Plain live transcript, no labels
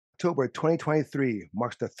October 2023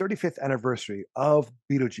 marks the 35th anniversary of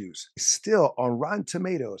Beetlejuice. Still on Rotten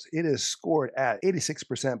Tomatoes, it is scored at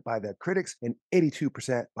 86% by the critics and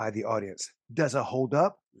 82% by the audience. Does it hold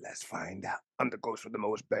up? Let's find out. I'm the ghost with the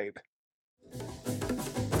most, babe.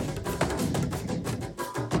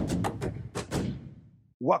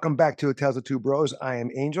 Welcome back to Tales of Two Bros. I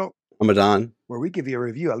am Angel, I'm a Don. where we give you a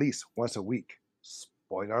review at least once a week.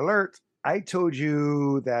 Spoiler alert. I told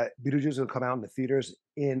you that Beetlejuice will come out in the theaters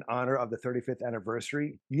in honor of the 35th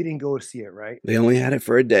anniversary. You didn't go see it, right? They only had it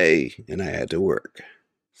for a day, and I had to work.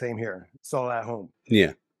 Same here. Saw it at home.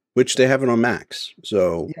 Yeah, which they have it on Max,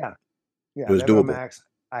 so Yeah. it was they have it on doable. Max.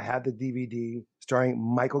 I had the DVD starring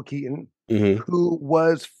Michael Keaton, hmm who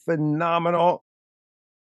was phenomenal.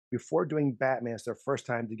 Before doing Batman, it's their first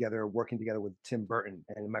time together, working together with Tim Burton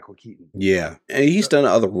and Michael Keaton. Yeah, and he's done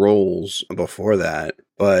other roles before that,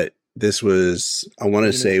 but this was, I want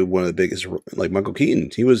to say, one of the biggest. Like Michael Keaton,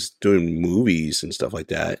 he was doing movies and stuff like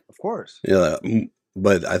that. Of course. Yeah,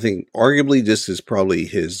 but I think arguably this is probably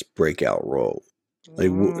his breakout role.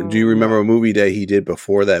 Like, do you remember a movie that he did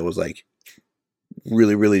before that was like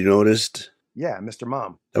really, really noticed? Yeah, Mr.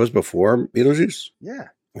 Mom. That was before Beetlejuice? Yeah.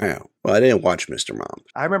 Wow. Well, I didn't watch Mr. Mom.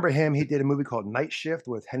 I remember him. He did a movie called Night Shift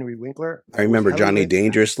with Henry Winkler. I remember Johnny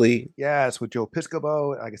Dangerously. Yes, with Joe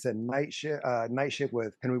Piscopo. Like I said, Night Shift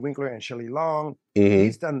with Henry Winkler and Shelley Long. Mm-hmm.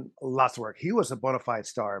 He's done lots of work. He was a bona fide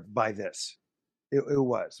star by this. It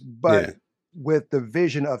was. But with the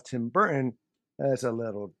vision of Tim Burton, it's a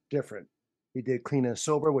little different. He did Clean and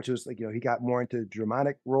Sober, which was like, he got more into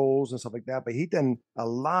dramatic roles and stuff like that. But he done a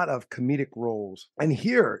lot of comedic roles. And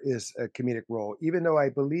here is a comedic role, even though I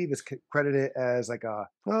believe it's credited as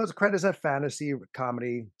it's credited as a fantasy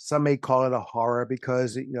comedy. Some may call it a horror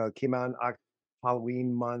because, it came out in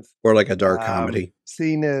Halloween month. Or like a dark comedy.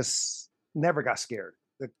 Seeing this, never got scared.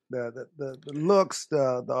 The looks,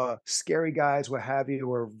 the scary guys, what have you,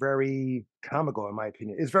 were very comical in my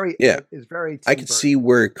opinion. It's very I could see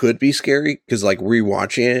where it could be scary because like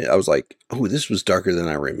rewatching it, I was like, oh, this was darker than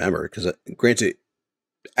I remember. Because granted,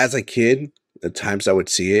 as a kid, the times I would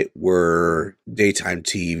see it were daytime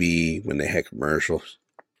TV when they had commercials.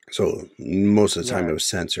 So most of the time it was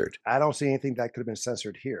censored. I don't see anything that could have been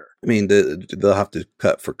censored here. I mean, they'll have to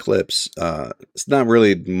cut for clips. It's not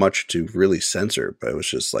really much to really censor, but it was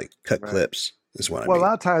just like cut clips is what I mean. Well, a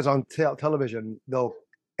lot of times on television, they'll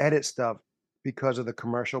edit stuff because of the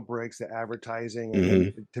commercial breaks, the advertising,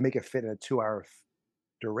 and to make it fit in a 2-hour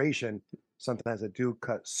duration. Sometimes they do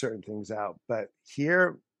cut certain things out. But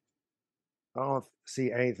here, I don't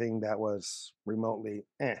see anything that was remotely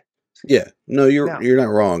Yeah, no, you're not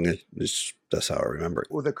wrong. That's how I remember it.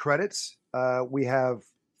 With the credits, we have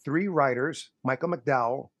 3 writers: Michael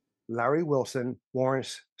McDowell, Larry Wilson,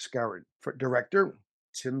 Lawrence Scarrett. For director,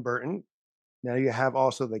 Tim Burton. Now you have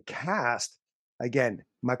also the cast. Again,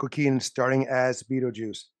 Michael Keaton starting as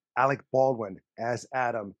Beetlejuice, Alec Baldwin as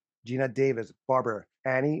Adam, Gina Davis, Barbara,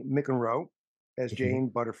 Annie McEnroe as Jane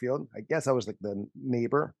Butterfield. I guess I was like the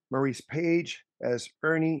neighbor. Maurice Page as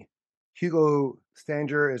Ernie. Hugo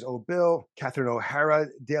Stanger is Old Bill. Catherine O'Hara,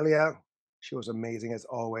 Delia. She was amazing as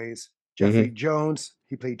always. Jeffrey Jones,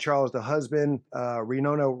 he played Charles the husband.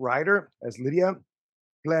 Winona Ryder as Lydia.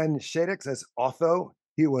 Glenn Shadix as Otho.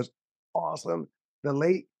 He was awesome. The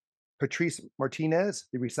late Patrice Martinez,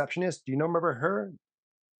 the receptionist. Do you remember her?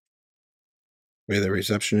 Wait, the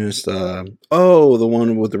receptionist? The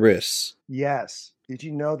one with the wrists. Yes. Did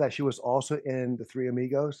you know that she was also in The Three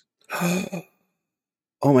Amigos?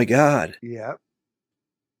 Oh my God. Yeah.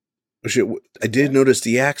 I did notice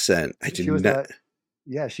the accent. I did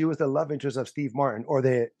not. She was the love interest of Steve Martin, or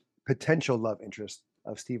the potential love interest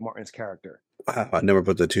of Steve Martin's character. Wow, I never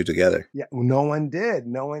put the two together. Yeah, no one did.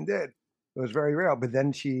 It was very real. But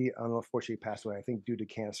then she, unfortunately, passed away, I think, due to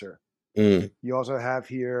cancer. You also have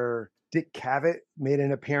here Dick Cavett made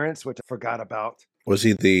an appearance, which I forgot about. Was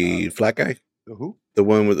he the flat guy? Who? The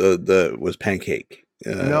one with was Pancake.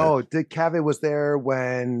 No, Dick Cavett was there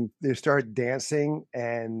when they started dancing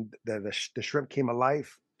and the shrimp came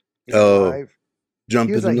alive. Jump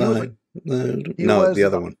in the line. The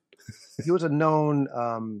other one. He was a known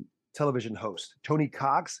television host. Tony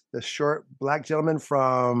Cox, the short black gentleman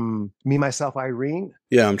from Me, Myself, Irene.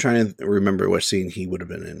 Yeah, I'm trying to remember what scene he would have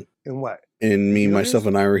been in. In what? In Me, Myself,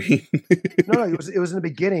 and Irene. No, it was in the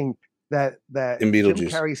beginning that in Beetlejuice. Jim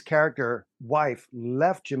Carrey's character wife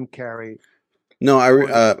left Jim Carrey. No,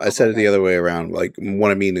 I said it the other way around. Like, what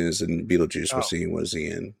I mean is in Beetlejuice, what scene was he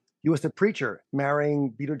in? He was the preacher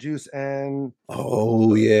marrying Beetlejuice and...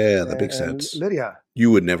 Oh, yeah, that makes sense. Lydia. You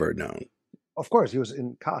would never have known. Of course, he was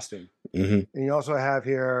in costume. And you also have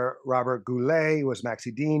here Robert Goulet, who was Maxie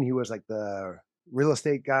Dean. He was like the real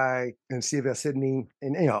estate guy, and Sylvia Sidney,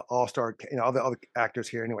 and all star, all the other actors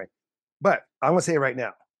here anyway. But I'm gonna say it right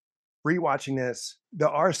now, rewatching this, there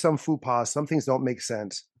are some faux pas, some things don't make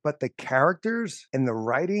sense, but the characters and the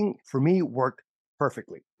writing for me worked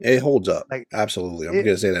perfectly. It holds up. Like Absolutely. I'm it,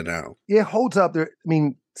 going to say that now. it holds up. There, I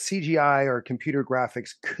mean, CGI or computer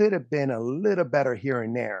graphics could have been a little better here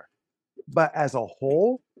and there, but as a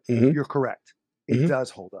whole, Hmm. you're correct. It Hmm. does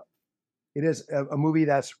hold up. It is a movie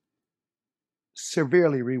that's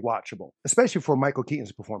severely rewatchable, especially for Michael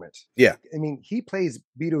Keaton's performance. Yeah. I mean, he plays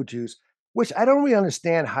Beetlejuice, which I don't really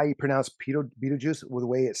understand how you pronounce Beetlejuice with the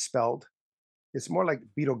way it's spelled. It's more like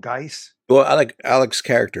Beetlegeist. Well, I like Alex's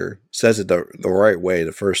character says it the right way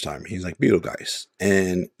the first time. He's like Beetlegeist.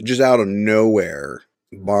 And just out of nowhere,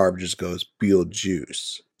 Barb just goes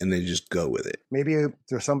Beetlejuice. And they just go with it. Maybe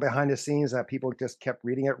there's some behind the scenes that people just kept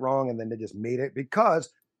reading it wrong and then they just made it because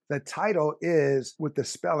the title is with the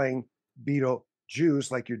spelling Beetlejuice,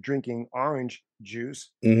 like you're drinking orange juice.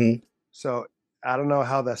 Hmm. So I don't know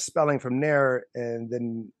how the spelling from there and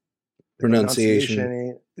then the Pronunciation.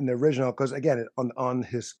 pronunciation in the original, because again, on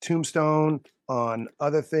his tombstone, on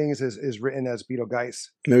other things is written as Beetlegeist.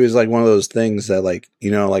 Maybe it's like one of those things that, like,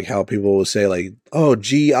 like how people will say, like, oh,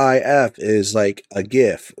 GIF is like a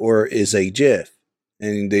GIF or is a GIF.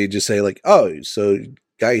 And they just say, like, oh, so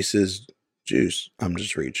Geist is juice. I'm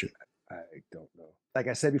just reaching. I don't know. Like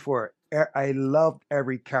I said before, I loved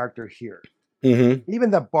every character here. Mm-hmm.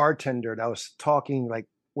 Even the bartender that was talking, like,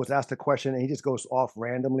 was asked a question and he just goes off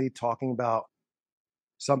randomly talking about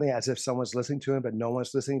something as if someone's listening to him, but no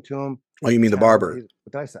one's listening to him. Oh, you mean the barber?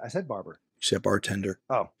 What did I say? I said barber. You said bartender.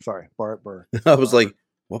 Oh, sorry, barber. I was like,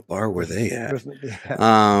 what bar were they at?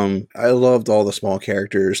 Yeah. I loved all the small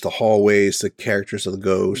characters, the hallways, the characters of the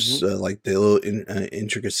ghosts, like the little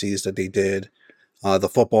intricacies that they did. The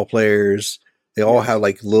football players, they all have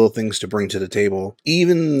like little things to bring to the table.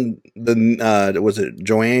 Even the was it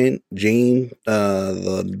Jane,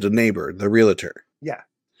 the neighbor, the realtor. Yeah,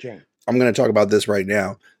 Jane. I'm going to talk about this right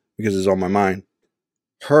now because it's on my mind.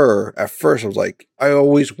 Her, at first, I was like, I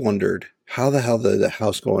always wondered how the hell did the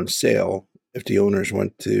house go on sale if the owners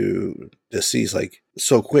went to deceased like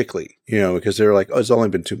so quickly, because they were like, oh, it's only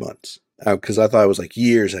been 2 months. Because I thought it was like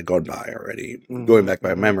years had gone by already, going back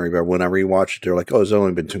by memory. But when I rewatched it, they're like, oh, it's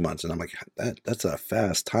only been 2 months. And I'm like, that's a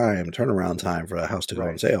fast turnaround time for a house to go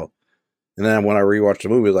on sale. And then when I rewatched the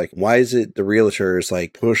movie, like, why is it the realtor is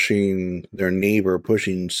like pushing their neighbor,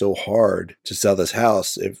 pushing so hard to sell this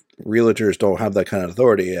house if realtors don't have that kind of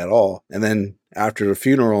authority at all? And then after the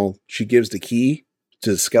funeral, she gives the key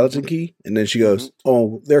to the skeleton key. And then she goes,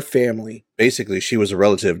 oh, they're family. Basically, she was a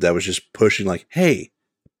relative that was just pushing like, hey,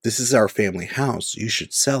 this is our family house. You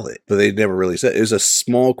should sell it. But they never really said it. It was a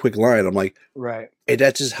small, quick line. I'm like, right.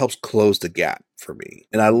 That just helps close the gap for me.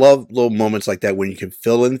 And I love little moments like that when you can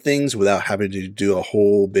fill in things without having to do a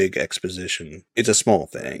whole big exposition. It's a small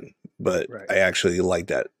thing, but I actually like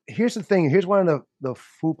that. Here's the thing. Here's one of the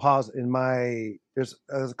faux pas in my, there's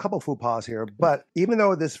a couple of faux pas here, but even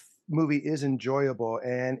though this movie is enjoyable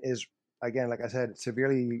and is, again, like I said,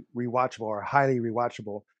 severely rewatchable or highly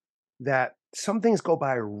rewatchable, that some things go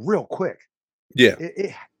by real quick. Yeah.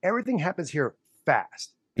 Everything happens here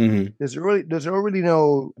fast. Mm-hmm. There's really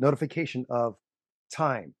no notification of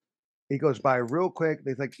time. It goes by real quick.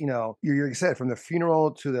 It's like, you said, from the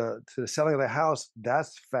funeral to the selling of the house,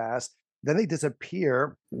 that's fast. Then they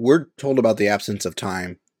disappear. We're told about the absence of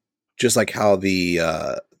time, just like how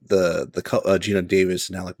the Gina Davis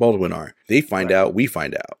and Alec Baldwin are. They find out, we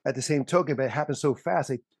find out. At the same token, but it happens so fast,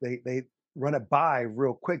 they run it by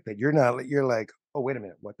real quick that you're like, oh, wait a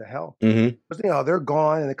minute, what the hell? Mm-hmm. But, they're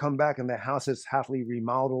gone and they come back and the house is halfly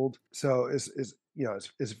remodeled. So it's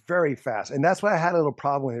very fast. And that's why I had a little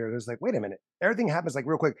problem here. It was like, wait a minute, everything happens like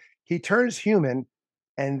real quick. He turns human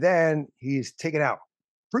and then he's taken out.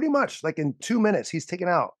 Pretty much like in 2 minutes, he's taken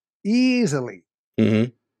out easily.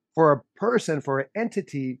 Mm-hmm. For a person, for an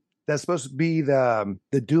entity that's supposed to be the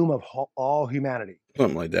doom of all humanity.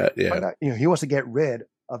 Something like that, yeah. He wants to get rid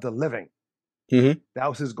of the living. Mm-hmm. That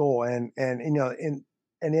was his goal. And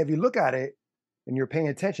if you look at it and you're paying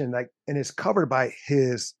attention, like, and it's covered by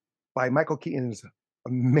Michael Keaton's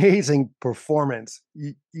amazing performance,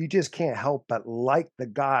 you just can't help but like the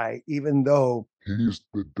guy, even though he's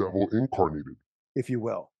the devil incarnated, if you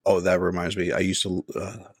will. Oh, that reminds me. I used to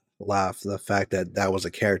laugh the fact that was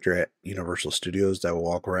a character at Universal Studios that will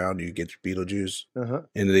walk around. You get your Beetlejuice,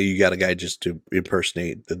 and then you got a guy just to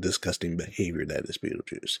impersonate the disgusting behavior that is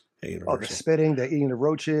Beetlejuice. Oh, the spitting, the eating the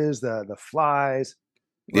roaches, the flies.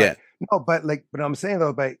 Right? Yeah. No, but I'm saying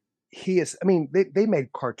though, but he is. I mean, they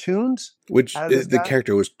made cartoons Which out of this the guy.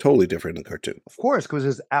 character was totally different in the cartoon. Of course, because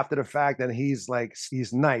it's after the fact that he's like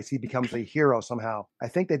he's nice. He becomes a hero somehow. I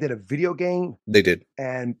think they did a video game They did.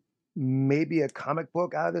 and maybe a comic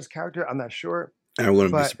book out of this character. I'm not sure. I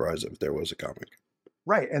wouldn't be But surprised if there was a comic.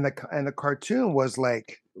 right, and the cartoon was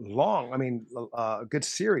like long. I mean, a good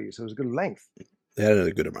series. It was a good length. They had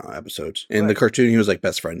a good amount of episodes. In the Right. cartoon, he was like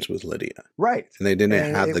best friends with Lydia. Right. And they didn't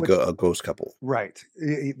And have it the would- a ghost couple. Right.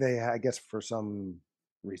 They, I guess, for some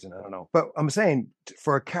reason, I don't know. But I'm saying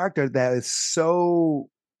for a character that is so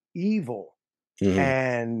evil Mhm.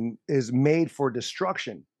 and is made for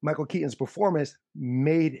destruction, Michael Keaton's performance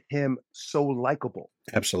made him so likable.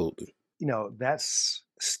 Absolutely. You know, that's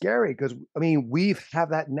scary because I mean, we have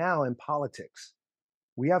that now in politics.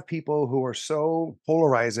 We have people who are so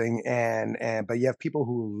polarizing and but you have people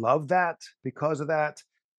who love that because of that.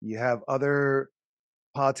 You have other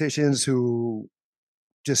politicians who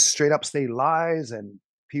just straight up say lies and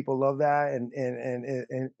people love that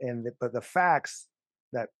but the facts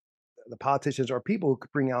that the politicians or people who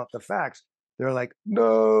could bring out the facts, they're like,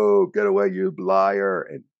 no, get away, you liar.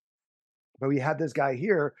 And but we have this guy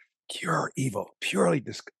here, pure evil,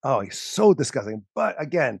 oh, he's so disgusting. But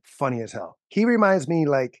again, funny as hell. He reminds me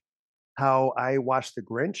like how I watched The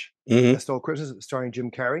Grinch, Mhm. that Stole Christmas, starring Jim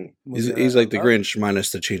Carrey. He's like the Grinch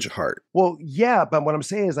minus the change of heart. Well, yeah, but what I'm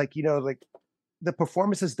saying is like, you know, like the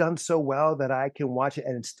performance is done so well that I can watch it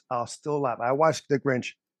and I'll still laugh. I watch The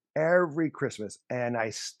Grinch every Christmas and I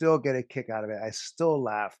still get a kick out of it. I still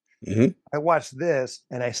laugh. Mhm. I watch this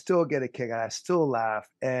and I still get a kick out. I still laugh.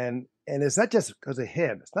 And it's not just because of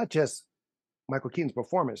him. It's not just Michael Keaton's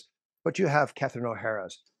performance, but you have Catherine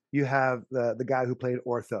O'Hara's. You have the guy who played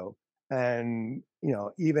Ortho, and you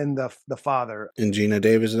know even the father. And Gina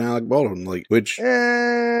Davis and Alec Baldwin, like which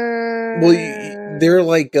Well, they're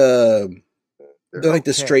like the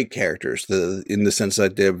okay. straight characters, in the sense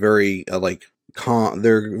that they're very like calm.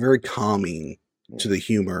 They're very calming to the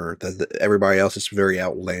humor that everybody else is very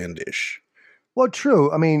outlandish. Well,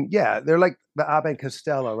 true. I mean, yeah, they're like the Abbott and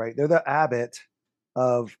Costello, right? They're the Abbott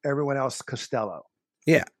of everyone else Costello.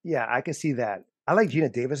 Yeah. Yeah, I can see that. I like Gina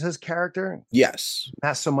Davis's character. Yes.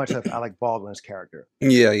 Not so much as I like Baldwin's character.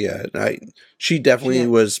 Yeah. She definitely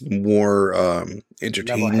was more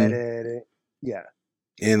entertaining. Level-headed. Yeah.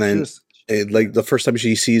 And then like the first time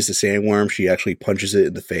she sees the sandworm, she actually punches it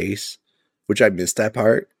in the face, which I missed that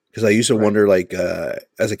part. Because I used to wonder, like,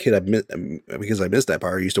 as a kid, because I missed that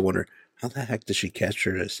part, I used to wonder, how the heck did she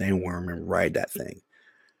capture the sandworm and ride that thing?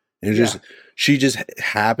 And she just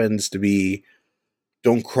happens to be,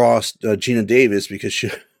 don't cross Gina Davis because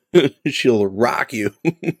she'll rock you.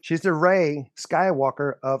 She's the Rey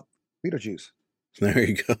Skywalker of Beetlejuice. There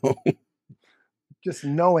you go. Just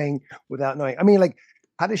knowing without knowing. I mean, like,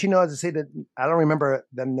 how did she know to say that? I don't remember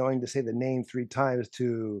them knowing to say the name 3 times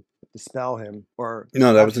to dispel him. Or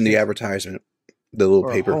no, that was in the advertisement, the little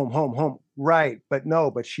paper. Home. Right, but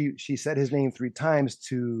no, but she said his name 3 times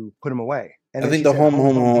to put him away. And I think the home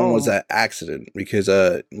was an accident because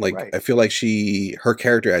I feel like her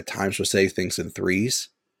character at times would say things in threes.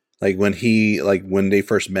 Like when they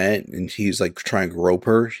first met and he's like trying to grope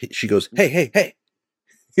her, she goes, hey.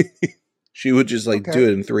 She would just like do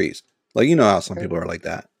it in threes. Like, you know how some people are like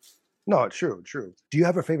that. No, true. Do you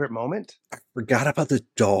have a favorite moment? I forgot about the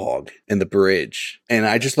dog and the bridge. And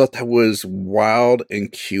I just thought that was wild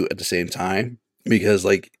and cute at the same time. Because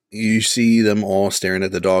like you see them all staring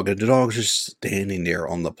at the dog and the dog's just standing there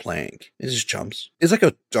on the plank. It's just chumps. It's like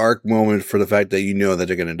a dark moment for the fact that you know that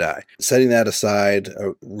they're going to die. Setting that aside,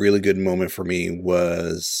 a really good moment for me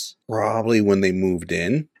was probably when they moved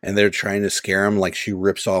in and they're trying to scare him. Like she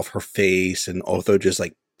rips off her face and Otho just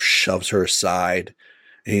like shoves her aside.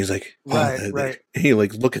 And he's like, right. And he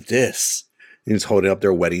like, look at this. And he's holding up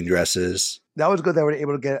their wedding dresses. That was good. They were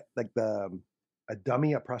able to get like a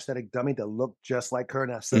prosthetic dummy to look just like her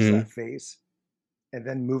and have such that face. And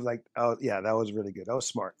then move like, oh yeah, that was really good. That was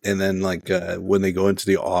smart. And then like when they go into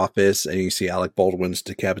the office and you see Alec Baldwin's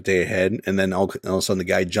decapitated head, and then all of a sudden the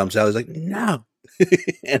guy jumps out. He's like, no.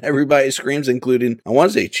 And everybody screams, including, I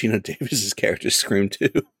want to say Gina Davis's character screamed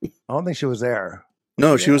too. I don't think she was there.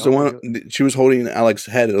 No, she was the one. She was holding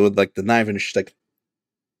Alex's head with like the knife, and she's like,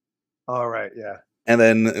 "All right, yeah." And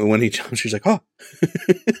then when he jumps, she's like, "Oh."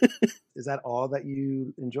 Is that all that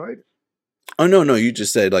you enjoyed? Oh no! You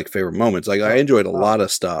just said like favorite moments. Like I enjoyed a lot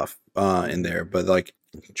of stuff in there, but like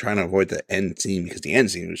trying to avoid the end scene because the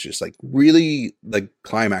end scene was just like really like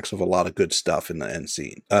climax of a lot of good stuff in the end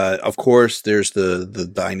scene. Of course, there's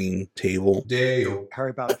the dining table.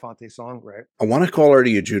 Harry Belafonte song, right? I want to call her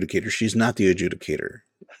the adjudicator. She's not the adjudicator.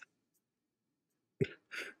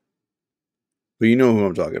 But you know who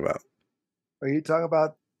I'm talking about. Are you talking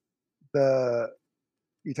about the?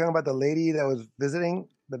 You talking about the lady that was visiting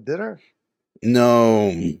the dinner?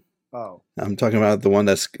 No, Oh, I'm talking about the one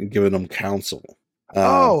that's giving them counsel.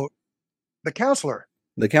 oh, the counselor,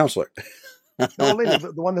 The counselor. the old lady,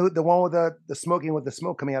 the one with the smoking with the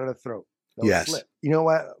smoke coming out of the throat. That was Yes. slit. You know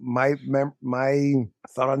what? My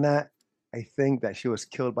thought on that. I think that she was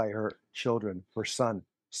killed by her children, her son,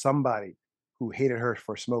 somebody who hated her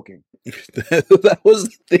for smoking. That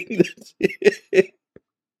was the thing.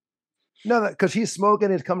 No, because she's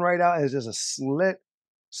smoking, it's coming right out, and it's just a slit.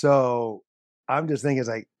 So I'm just thinking, it's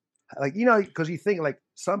like because you think like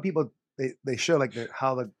some people they show like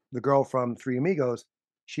how the girl from Three Amigos,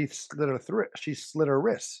 she slit her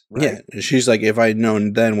wrists, Yeah, right? she's like, if I'd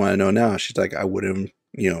known then what I know now, she's like, I would have,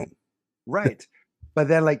 Right. But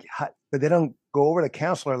then but they don't go over the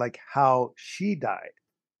counselor like how she died.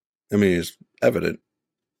 I mean, it's evident.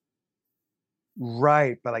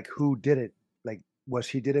 Right, but like who did it? Like was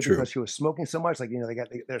she did it True. because she was smoking so much? Like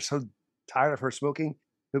they're so tired of her smoking.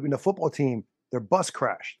 In the football team, their bus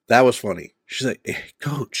crashed. That was funny. She's like, hey,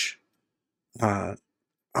 Coach, I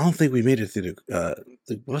don't think we made it through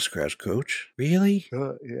the bus crash, Coach. Really?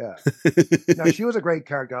 Yeah. No, she was a great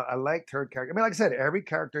character. I liked her character. I mean, like I said, every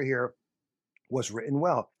character here was written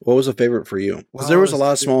well. What was a favorite for you? Because there Well, was a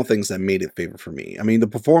lot of small things that made it favorite for me. I mean, the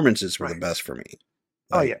performances were the right. best for me.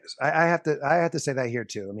 Oh Like, yes, I have to say that here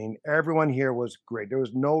too. I mean, everyone here was great. There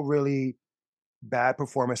was no really bad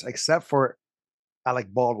performance except for Alec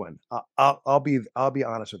Baldwin. I'll be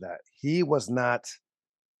honest with that. He was not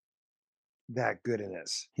that good in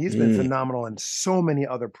this. He's been phenomenal in so many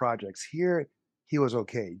other projects. Here, he was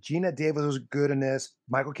okay. Gina Davis was good in this.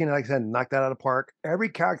 Michael Keaton, like I said, knocked that out of the park. Every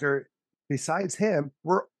character besides him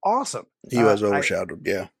were awesome. he was overshadowed.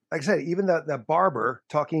 Yeah. Like I said, even the barber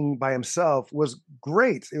talking by himself was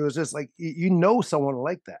great. It was just like you know someone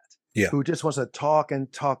like that. Yeah. Who just wants to talk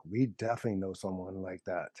and talk. We definitely know someone like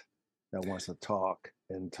that wants to talk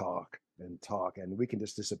and talk and talk, and we can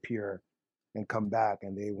just disappear and come back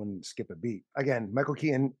and they wouldn't skip a beat. Again, Michael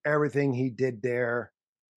Keaton, everything he did there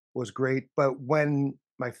was great. But when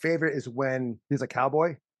my favorite is when he's a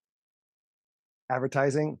cowboy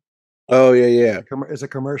advertising. Oh, yeah. It's a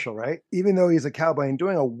commercial, right? Even though he's a cowboy and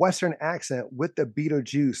doing a Western accent with the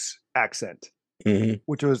Beetlejuice accent,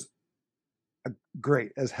 which was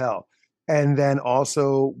great as hell. And then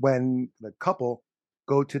also when the couple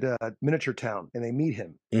go to the miniature town and they meet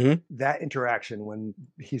him, that interaction when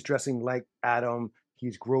he's dressing like Adam,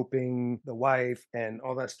 he's groping the wife and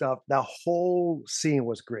all that stuff. That whole scene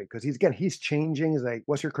was great because he's changing. He's like,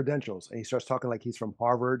 "What's your credentials?" And he starts talking like he's from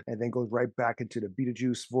Harvard, and then goes right back into the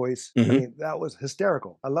Beetlejuice voice. I mean, that was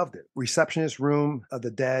hysterical. I loved it. Receptionist Room of the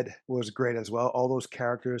Dead was great as well. All those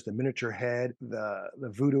characters, the miniature head, the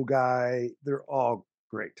voodoo guy, they're all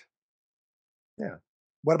great. Yeah.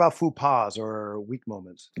 What about faux pas or weak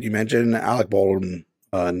moments? You mentioned Alec Baldwin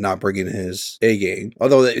not bringing his A game,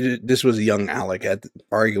 although this was a young Alec at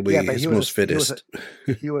arguably his most fittest.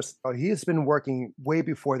 He has been working way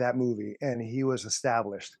before that movie, and he was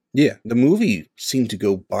established. Yeah, the movie seemed to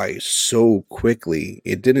go by so quickly.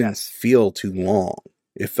 It didn't feel too long.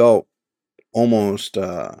 It felt almost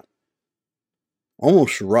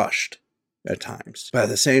rushed at times. But at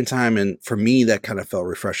the same time, and for me, that kind of felt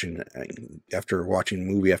refreshing after watching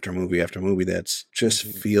movie after movie after movie. That's just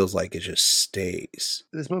feels like it just stays.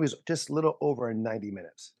 This movie is just a little over 90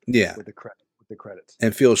 minutes. Yeah, with the credits,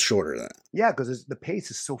 and feels shorter than that. Yeah, because the pace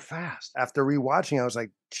is so fast. After rewatching, I was like,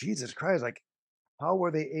 Jesus Christ! Like, how were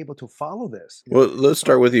they able to follow this? Well, let's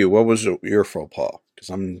start with you. What was your faux pas? Because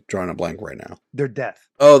I'm drawing a blank right now. Their death.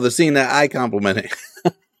 Oh, the scene that I complimented.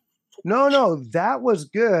 No, that was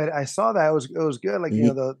good. I saw that. It was good. Like,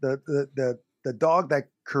 the dog that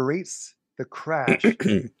creates the crash.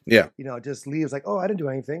 Yeah. Just leaves like, oh, I didn't do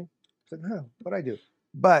anything. It's like, huh, what'd I do?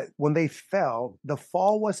 But when they fell, the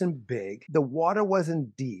fall wasn't big. The water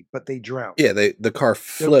wasn't deep, but they drowned. Yeah, the car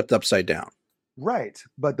flipped upside down. Right.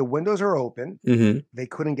 But the windows are open. They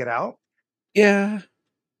couldn't get out. Yeah.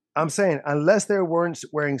 I'm saying, unless they weren't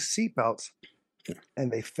wearing seatbelts,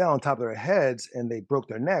 and they fell on top of their heads and they broke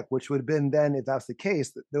their neck, which would have been then, if that's the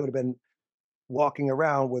case, they would have been walking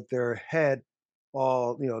around with their head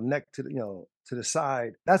all, neck to to the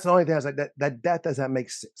side. That's the only thing I was like, that death doesn't make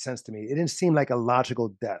sense to me. It didn't seem like a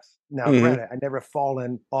logical death. Now, granted, I never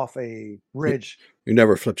fallen off a bridge. You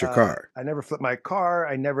never flipped your car. I never flipped my car.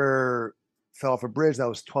 I never fell off a bridge that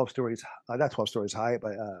was 12 stories, not 12 stories high,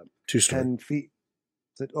 but 10 feet,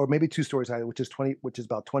 or maybe 2 stories high, which is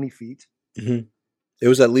about 20 feet. It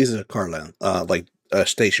was at least a car length, like a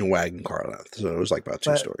station wagon car length. So it was like about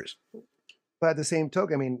 2 stories. But at the same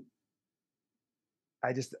token, I mean,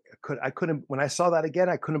 I couldn't, when I saw that again,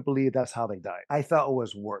 I couldn't believe that's how they died. I thought it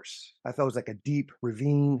was worse. I thought it was like a deep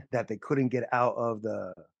ravine that they couldn't get out of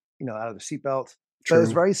out of the seatbelt. But it was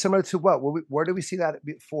True. very similar to where did we see that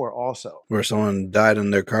before also? Where someone died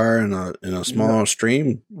in their car in a No, small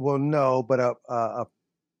stream. well, no, but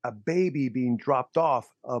a baby being dropped off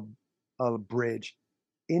a bridge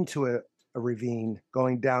into a ravine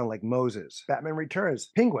going down like Moses. Batman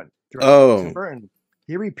Returns, Penguin, directed by Tim Oh, Burton.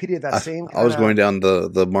 He repeated that same I was kind going of.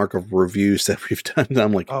 down the mark of reviews that we've done.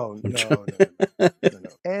 I'm like, Oh I'm no, no.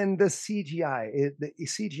 And the CGI,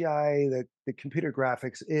 the computer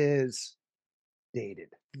graphics is dated.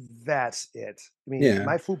 That's it. I mean, yeah.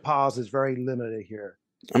 my faux pas is very limited here.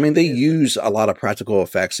 I mean, they It's use a lot of practical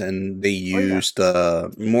effects, and they oh yeah, used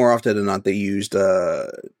more often than not they used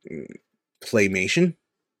claymation,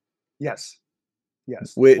 yes,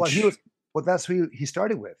 yes. which Well, that's who he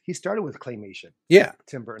started with. He started with claymation. yeah,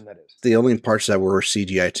 Tim Burton, that is. the only parts that were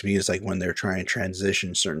CGI to me is like when they're trying to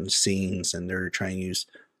transition certain scenes and they're trying to use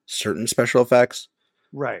certain special effects.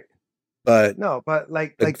 Right. But No, but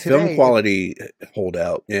like the film today, quality hold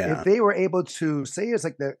out. if Yeah, they were able to say it's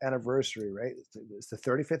like the anniversary, right? It's the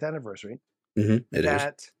 35th anniversary. it is.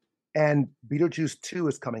 That and Beetlejuice 2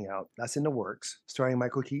 is coming out. That's in the works, starring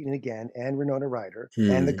Michael Keaton again and Winona Ryder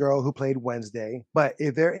and the girl who played Wednesday. But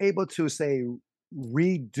if they're able to say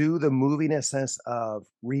redo the movie in a sense of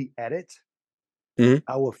re-edit, Mhm.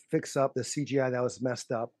 I will fix up the CGI that was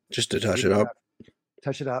messed up. Just to touch it up.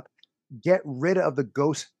 Touch it up. Get rid of the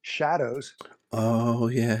ghost shadows. Oh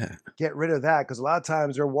yeah. Get rid of that because a lot of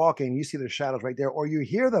times they're walking, you see their shadows right there, or you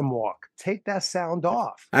hear them walk. Take that sound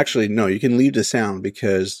off. Actually, no, you can leave the sound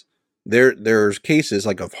because there's cases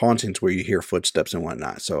like of hauntings where you hear footsteps and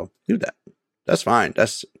whatnot. So do that. That's fine.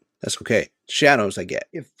 That's okay. Shadows, I get.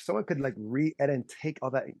 If someone could like re-edit and take all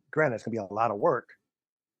that, granted, it's gonna be a lot of work,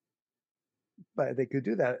 but if they could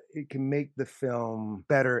do that, it can make the film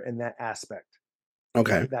better in that aspect.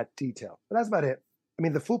 Okay. That detail. But that's about it. I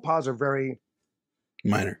mean, the faux pas are very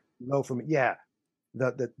Minor. low for me. Yeah.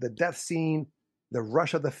 The death scene, the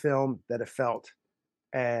rush of the film that it felt,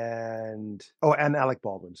 and Alec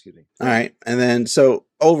Baldwin, excuse me. All right. And then so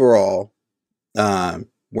overall,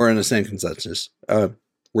 we're in the same consensus.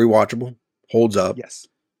 Rewatchable, holds up. Yes.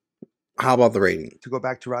 How about the rating? To go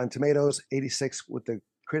back to Rotten Tomatoes, 86 with the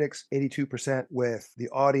critics, 82% with the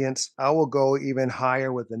audience. I will go even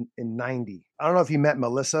higher with in 90. I don't know if you met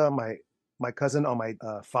Melissa, my cousin on my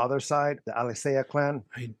father's side, the Alisea clan.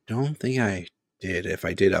 I don't think I did. If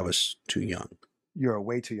I did, I was too young. You're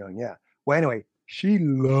way too young, yeah. Well, anyway, she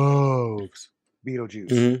loves Beetlejuice.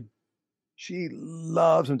 Mm-hmm. She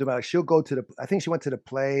loves him. She'll go to I think she went to the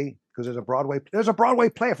play because there's a Broadway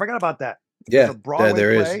play. I forgot about that. Yeah, there's a Broadway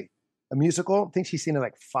there play. is. A musical. I think she's seen it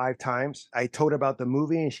like 5 times. I told her about the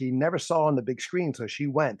movie and she never saw on the big screen. So she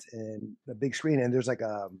went in the big screen and there's like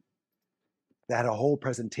they had a whole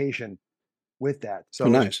presentation with that. So oh,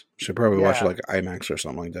 nice. Should probably watch it yeah. like IMAX or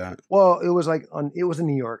something like that. Well, it was in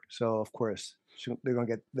New York. So of course they're going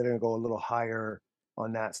to go a little higher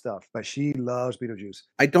on that stuff. But she loves Beetlejuice.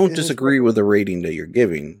 I don't disagree with the rating that you're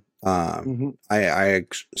giving. Mhm. I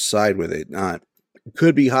side with it.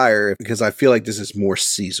 Could be higher because I feel like this is more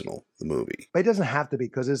seasonal, the movie. But it doesn't have to be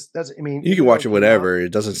because I mean, You can watch it whatever.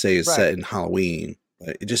 It doesn't say it's set in Halloween,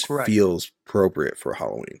 but it just Correct. feels appropriate for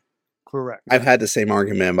Halloween. Correct. I've had the same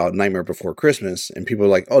argument about Nightmare Before Christmas, and people are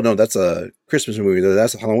like, oh no, that's a Christmas movie.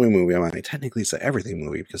 That's a Halloween movie. I'm like, technically it's an everything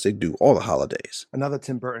movie because they do all the holidays. Another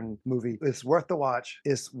Tim Burton movie. It's worth the watch.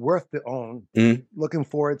 It's worth the own. Mhm. Looking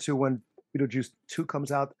forward to when Beetlejuice 2 comes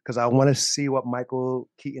out because I want to see what Michael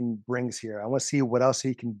Keaton brings here. I want to see what else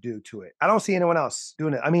he can do to it. I don't see anyone else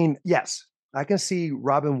doing it. I mean, yes, I can see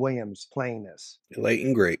Robin Williams playing this. Late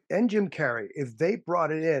and great. And Jim Carrey. If they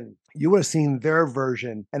brought it in, you would have seen their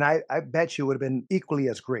version, and I bet you would have been equally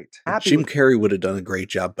as great. Jim Carrey would have done a great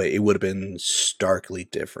job, but it would have been starkly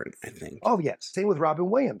different, I think. Oh, yes. Same with Robin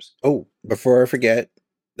Williams. Oh, before I forget,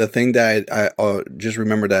 the thing that I just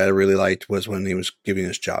remember that I really liked was when he was giving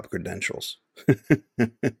us job credentials.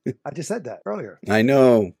 I just said that earlier. I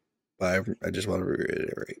know, but I just want to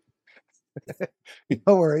reiterate.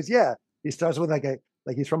 No worries. Yeah. He starts with like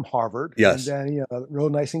he's from Harvard. Yes. And then, real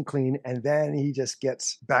nice and clean. And then he just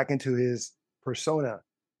gets back into his persona.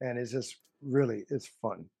 And it's just it's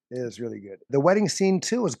fun. It is really good. The wedding scene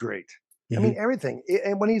too is great. Mm-hmm. I mean, everything.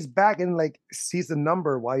 And when he's back and like sees the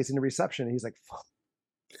number while he's in the reception, he's like, fuck.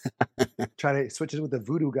 Trying to switch it with the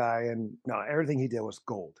voodoo guy. And no, everything he did was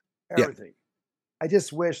gold. Everything. Yeah. I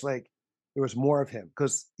just wish like there was more of him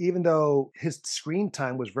because even though his screen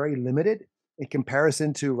time was very limited in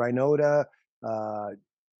comparison to Rhinoda,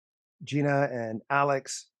 Gina, and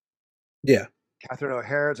Alex, yeah, Catherine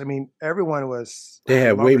O'Hara's. I mean, everyone was. They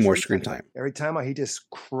had way longer more screen time. Every time he just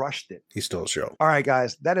crushed it. He stole the show. All right,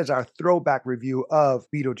 guys, that is our throwback review of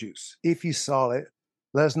Beetlejuice. If you saw it,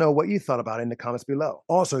 let us know what you thought about it in the comments below.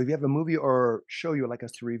 Also, if you have a movie or show you would like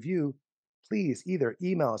us to review, please either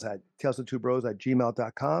email us at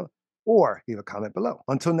talesoftvbros@gmail.com or leave a comment below.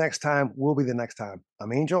 Until next time, we'll be the next time.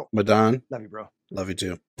 I'm Angel. Madon. Love you, bro. Love you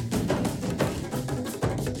too.